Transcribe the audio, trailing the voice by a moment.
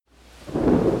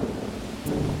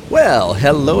Well,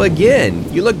 hello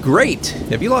again. You look great.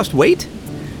 Have you lost weight?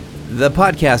 The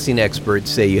podcasting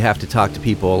experts say you have to talk to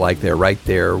people like they're right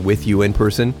there with you in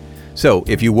person. So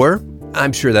if you were,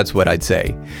 I'm sure that's what I'd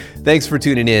say. Thanks for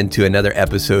tuning in to another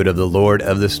episode of The Lord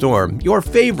of the Storm, your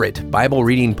favorite Bible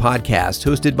reading podcast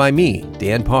hosted by me,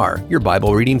 Dan Parr, your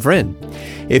Bible reading friend.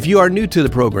 If you are new to the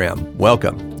program,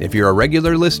 welcome. If you're a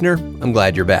regular listener, I'm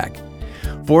glad you're back.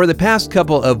 For the past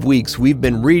couple of weeks, we've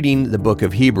been reading the book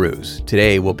of Hebrews.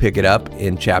 Today, we'll pick it up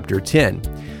in chapter 10.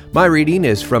 My reading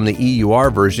is from the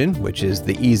EUR version, which is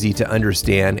the easy to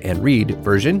understand and read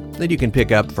version that you can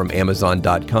pick up from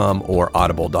Amazon.com or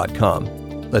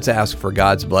Audible.com. Let's ask for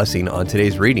God's blessing on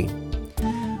today's reading.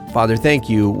 Father, thank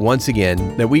you once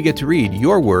again that we get to read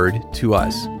your word to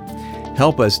us.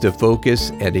 Help us to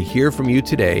focus and to hear from you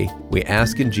today. We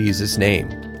ask in Jesus' name.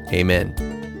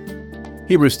 Amen.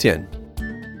 Hebrews 10.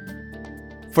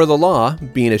 For the law,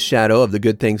 being a shadow of the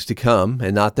good things to come,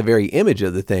 and not the very image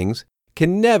of the things,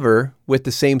 can never, with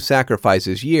the same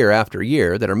sacrifices year after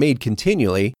year that are made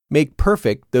continually, make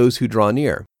perfect those who draw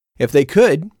near. If they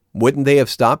could, wouldn't they have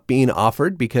stopped being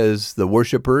offered because the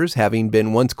worshippers, having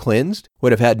been once cleansed,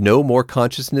 would have had no more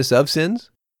consciousness of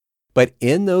sins? But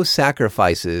in those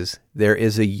sacrifices, there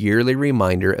is a yearly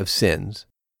reminder of sins.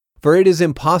 For it is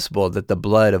impossible that the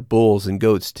blood of bulls and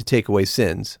goats to take away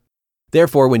sins.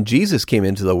 Therefore, when Jesus came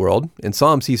into the world, in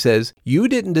Psalms he says, "You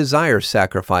didn't desire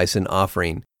sacrifice and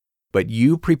offering, but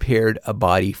you prepared a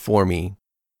body for me.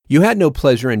 You had no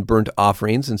pleasure in burnt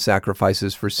offerings and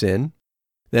sacrifices for sin."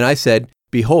 Then I said,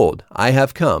 "Behold, I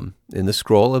have come, in the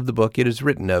scroll of the book it is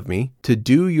written of me, to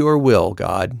do your will,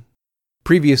 God."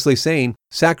 Previously saying,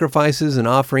 sacrifices and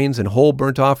offerings and whole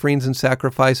burnt offerings and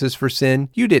sacrifices for sin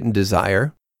you didn't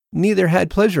desire, neither had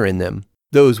pleasure in them,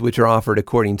 those which are offered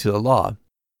according to the law.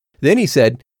 Then he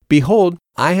said, "Behold,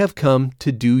 I have come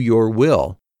to do your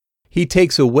will." He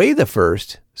takes away the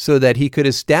first so that he could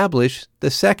establish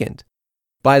the second.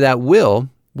 By that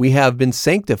will, we have been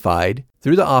sanctified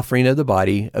through the offering of the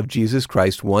body of Jesus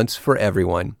Christ once for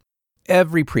everyone.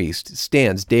 Every priest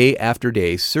stands day after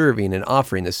day serving and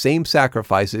offering the same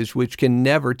sacrifices which can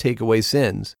never take away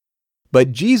sins.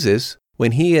 But Jesus,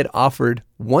 when he had offered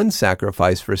one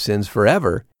sacrifice for sins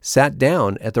forever, sat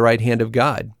down at the right hand of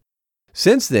God.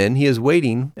 Since then, he is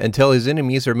waiting until his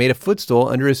enemies are made a footstool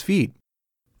under his feet.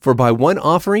 For by one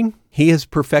offering, he has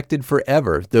perfected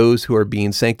forever those who are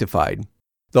being sanctified.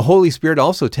 The Holy Spirit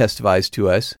also testifies to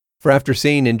us, for after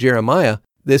saying in Jeremiah,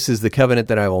 "This is the covenant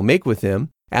that I will make with them.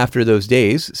 After those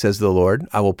days, says the Lord,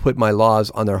 I will put my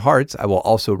laws on their hearts. I will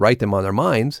also write them on their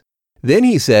minds." Then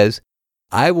he says,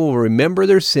 "I will remember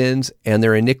their sins and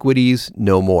their iniquities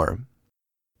no more."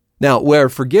 Now, where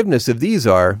forgiveness of these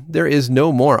are, there is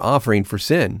no more offering for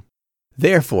sin.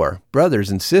 Therefore,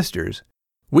 brothers and sisters,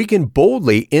 we can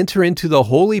boldly enter into the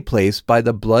holy place by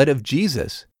the blood of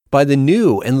Jesus, by the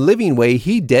new and living way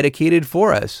he dedicated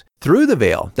for us, through the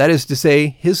veil, that is to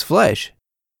say, his flesh.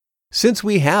 Since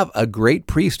we have a great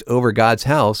priest over God's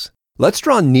house, let's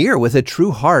draw near with a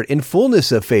true heart in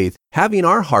fullness of faith, having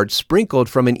our hearts sprinkled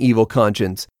from an evil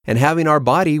conscience, and having our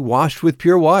body washed with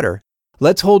pure water.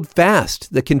 Let's hold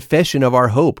fast the confession of our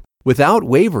hope without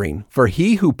wavering, for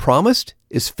he who promised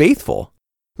is faithful.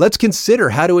 Let's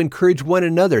consider how to encourage one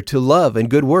another to love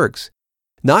and good works,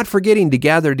 not forgetting to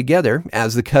gather together,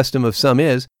 as the custom of some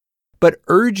is, but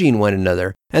urging one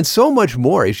another, and so much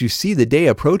more as you see the day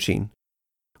approaching.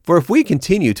 For if we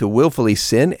continue to willfully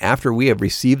sin after we have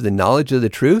received the knowledge of the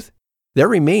truth, there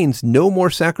remains no more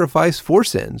sacrifice for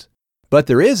sins. But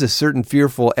there is a certain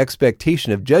fearful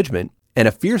expectation of judgment, and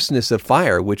a fierceness of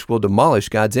fire which will demolish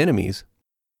God's enemies.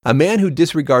 A man who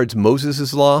disregards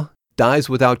Moses' law dies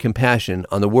without compassion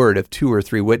on the word of 2 or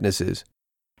 3 witnesses.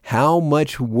 How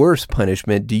much worse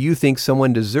punishment do you think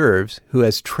someone deserves who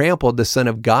has trampled the Son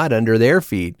of God under their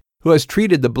feet, who has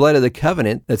treated the blood of the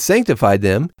covenant that sanctified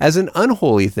them as an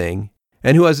unholy thing,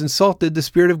 and who has insulted the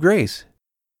Spirit of grace?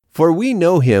 For we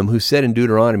know him who said in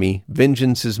Deuteronomy,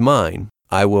 "Vengeance is mine,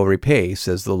 I will repay,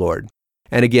 says the Lord."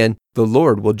 And again, the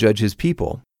Lord will judge his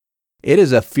people. It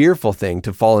is a fearful thing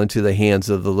to fall into the hands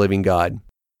of the living God.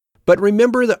 But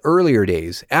remember the earlier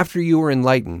days, after you were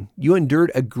enlightened, you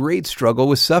endured a great struggle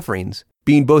with sufferings,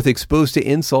 being both exposed to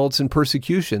insults and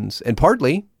persecutions, and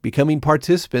partly becoming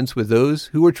participants with those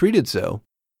who were treated so.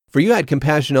 For you had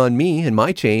compassion on me and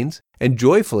my chains, and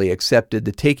joyfully accepted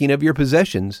the taking of your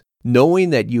possessions, knowing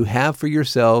that you have for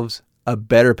yourselves a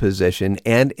better possession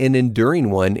and an enduring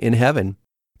one in heaven.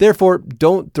 Therefore,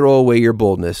 don't throw away your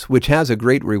boldness, which has a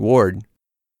great reward.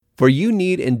 For you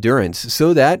need endurance,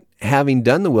 so that, having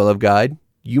done the will of God,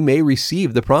 you may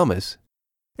receive the promise.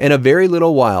 In a very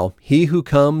little while, he who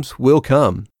comes will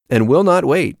come, and will not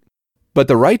wait. But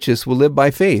the righteous will live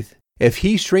by faith. If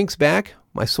he shrinks back,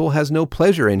 my soul has no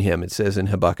pleasure in him, it says in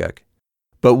Habakkuk.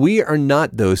 But we are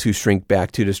not those who shrink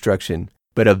back to destruction,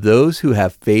 but of those who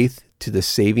have faith to the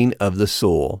saving of the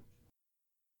soul.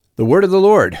 The word of the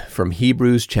Lord from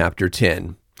Hebrews chapter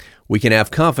 10. We can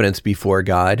have confidence before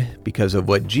God because of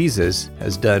what Jesus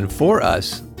has done for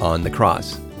us on the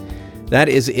cross. That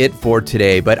is it for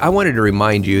today, but I wanted to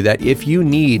remind you that if you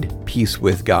need peace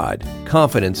with God,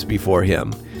 confidence before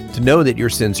Him, to know that your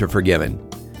sins are forgiven,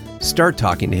 start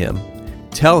talking to Him.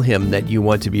 Tell Him that you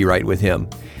want to be right with Him.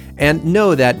 And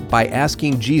know that by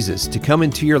asking Jesus to come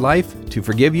into your life to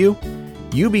forgive you,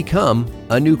 you become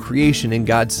a new creation in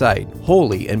God's sight,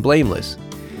 holy and blameless.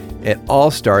 It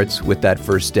all starts with that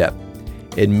first step,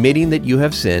 admitting that you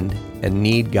have sinned and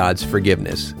need God's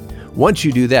forgiveness. Once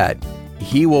you do that,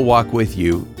 He will walk with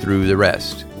you through the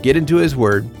rest. Get into His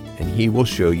Word, and He will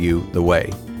show you the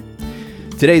way.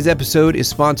 Today's episode is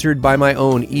sponsored by my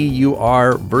own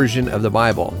EUR version of the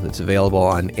Bible that's available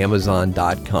on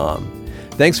Amazon.com.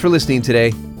 Thanks for listening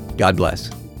today. God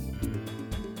bless.